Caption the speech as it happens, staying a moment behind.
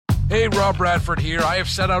Hey, Rob Bradford here. I have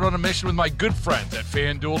set out on a mission with my good friends at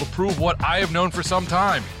FanDuel to prove what I have known for some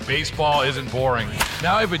time. Baseball isn't boring.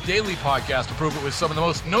 Now I have a daily podcast to prove it with some of the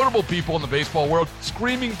most notable people in the baseball world,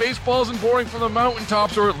 screaming baseball isn't boring from the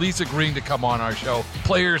mountaintops, or at least agreeing to come on our show.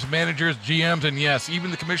 Players, managers, GMs, and yes, even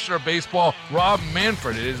the commissioner of baseball, Rob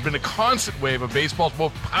Manfred. It has been a constant wave of baseball's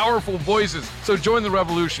most powerful voices. So join the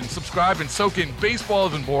revolution. Subscribe and soak in Baseball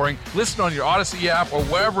Isn't Boring. Listen on your Odyssey app or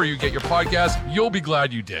wherever you get your podcasts. You'll be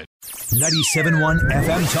glad you did. 97.1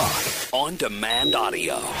 FM Talk. On demand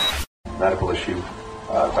audio. Medical issue.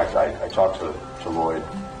 In fact, I talked to Lloyd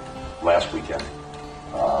last weekend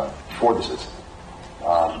before this incident,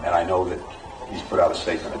 and I know that he's put out a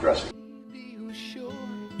statement addressing.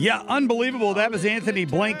 Yeah, unbelievable. That was Anthony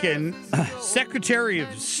Blinken, Secretary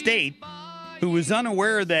of State, who was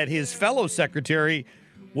unaware that his fellow secretary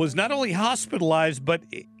was not only hospitalized, but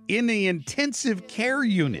in the intensive care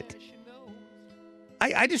unit.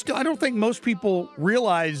 I don't think most people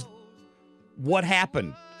realize what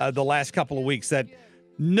happened the last couple of weeks, that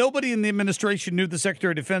nobody in the administration knew the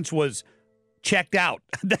Secretary of Defense was checked out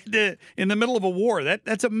in the middle of a war.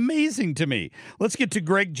 That's amazing to me. Let's get to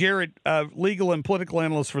Gregg Jarrett, legal and political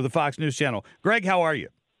analyst for the Fox News Channel. Greg, how are you?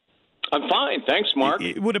 I'm fine. Thanks, Mark.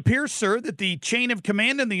 It would appear, sir, that the chain of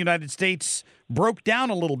command in the United States broke down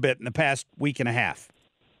a little bit in the past week and a half.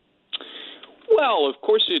 Well, of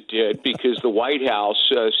course it did, because the White House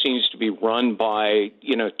seems to be run by,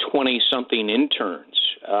 20-something interns.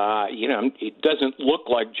 It doesn't look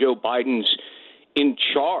like Joe Biden's in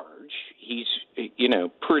charge. He's,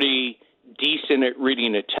 pretty decent at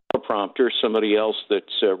reading a teleprompter, somebody else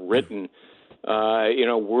that's written,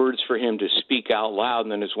 words for him to speak out loud,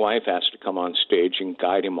 and then his wife has to come on stage and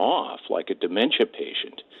guide him off like a dementia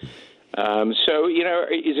patient.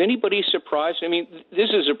 Is anybody surprised? I mean, this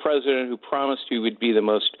is a president who promised he would be the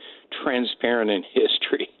most transparent in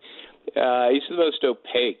history. He's the most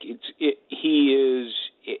opaque. He is,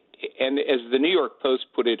 and as the New York Post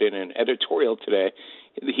put it in an editorial today,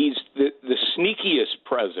 he's the sneakiest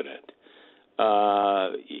president,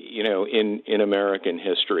 in American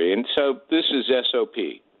history. And so this is SOP.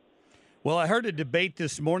 Well, I heard a debate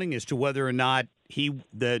this morning as to whether or not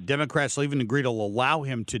the Democrats will even agree to allow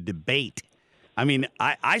him to debate. I mean,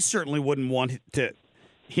 I certainly wouldn't want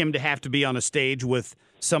him to have to be on a stage with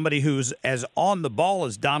somebody who's as on the ball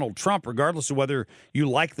as Donald Trump, regardless of whether you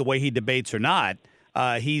like the way he debates or not.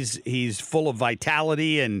 He's full of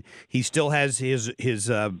vitality, and he still has his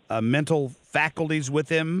mental faculties with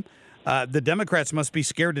him. The Democrats must be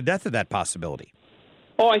scared to death of that possibility.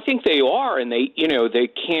 Oh, I think they are, and they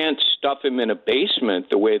can't stuff him in a basement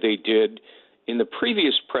the way they did in the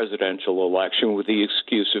previous presidential election with the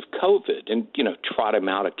excuse of COVID, and trot him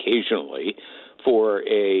out occasionally for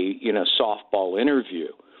a softball interview.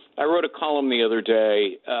 I wrote a column the other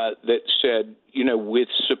day that said, with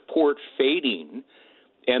support fading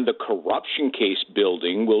and the corruption case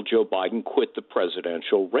building, will Joe Biden quit the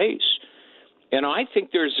presidential race? And I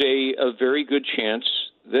think there's a very good chance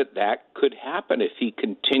that could happen if he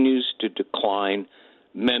continues to decline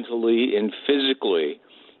mentally and physically.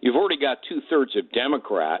 You've already got 2/3 of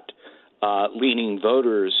Democrat-leaning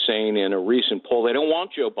voters saying in a recent poll they don't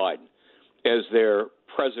want Joe Biden as their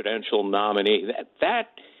presidential nominee.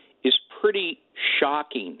 That is pretty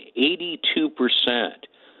shocking. 82%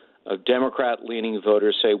 of Democrat-leaning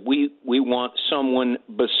voters say we want someone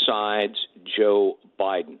besides Joe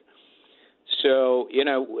Biden. So,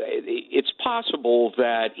 it's possible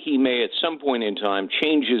that he may at some point in time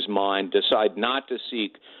change his mind, decide not to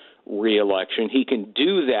seek re-election. He can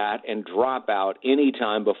do that and drop out any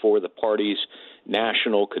time before the party's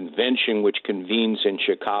national convention, which convenes in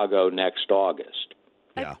Chicago next August.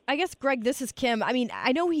 Yeah. I guess, Greg, this is Kim. I mean,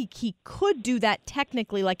 I know he could do that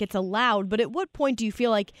technically, like it's allowed, but at what point do you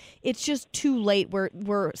feel like it's just too late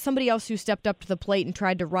where somebody else who stepped up to the plate and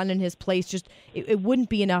tried to run in his place, it wouldn't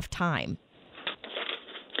be enough time?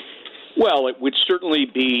 Well, it would certainly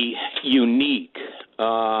be unique.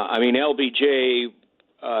 LBJ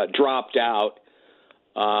dropped out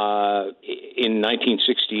in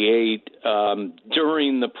 1968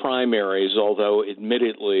 during the primaries, although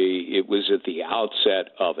admittedly it was at the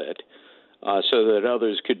outset of it, so that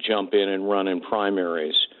others could jump in and run in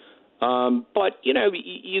primaries. But,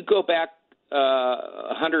 you go back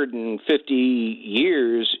 150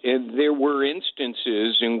 years, and there were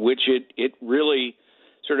instances in which it really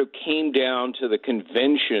sort of came down to the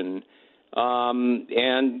convention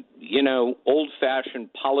and, old-fashioned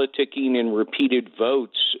politicking and repeated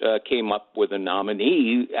votes came up with a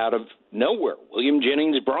nominee out of nowhere, William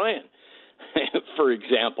Jennings Bryan, for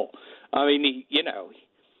example. I mean,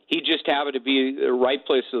 he just happened to be the right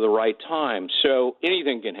place at the right time. So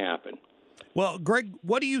anything can happen. Well, Greg,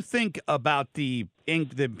 what do you think about the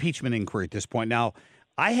impeachment inquiry at this point? Now,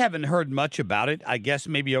 I haven't heard much about it. I guess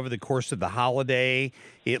maybe over the course of the holiday,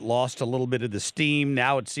 it lost a little bit of the steam.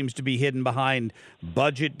 Now it seems to be hidden behind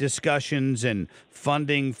budget discussions and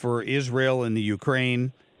funding for Israel and the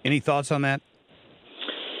Ukraine. Any thoughts on that?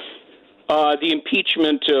 The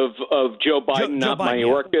impeachment of Joe Biden, not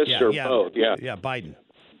Mayorkas, or both? Yeah, Biden.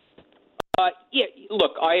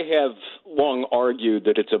 Look, I have long argued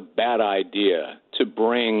that it's a bad idea to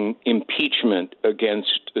bring impeachment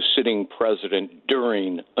against a sitting president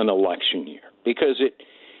during an election year because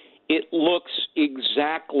it looks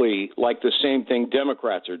exactly like the same thing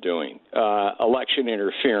Democrats are doing, election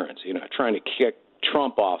interference, trying to kick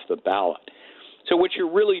Trump off the ballot. So what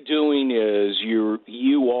you're really doing is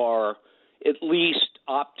you are at least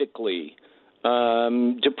optically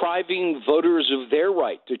depriving voters of their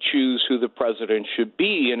right to choose who the president should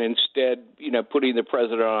be, and instead, putting the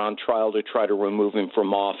president on trial to try to remove him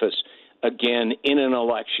from office again in an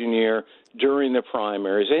election year during the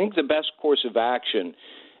primaries. I think the best course of action,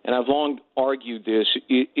 and I've long argued this,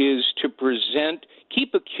 is to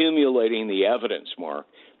keep accumulating the evidence, Mark,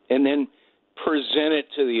 and then present it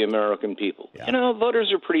to the American people. Yeah.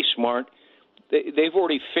 Voters are pretty smart. They've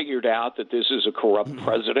already figured out that this is a corrupt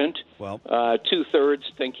president. Well, 2/3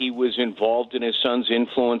 think he was involved in his son's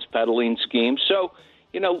influence peddling scheme. So,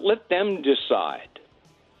 let them decide.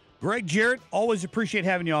 Gregg Jarrett, always appreciate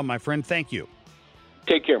having you on, my friend. Thank you.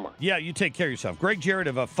 Take care, Mark. Yeah, you take care of yourself. Gregg Jarrett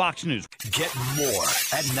of Fox News. Get more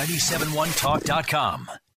at 971talk.com.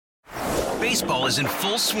 Baseball is in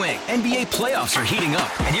full swing. NBA playoffs are heating up,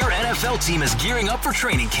 and your NFL team is gearing up for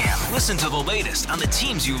training camp. Listen to the latest on the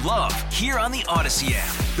teams you love here on the Odyssey app.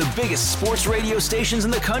 The biggest sports radio stations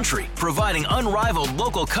in the country, providing unrivaled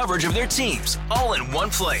local coverage of their teams, all in one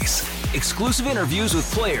place. Exclusive interviews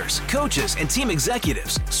with players, coaches, and team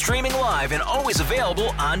executives, streaming live and always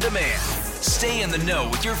available on demand. Stay in the know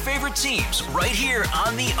with your favorite teams right here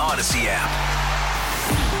on the Odyssey app.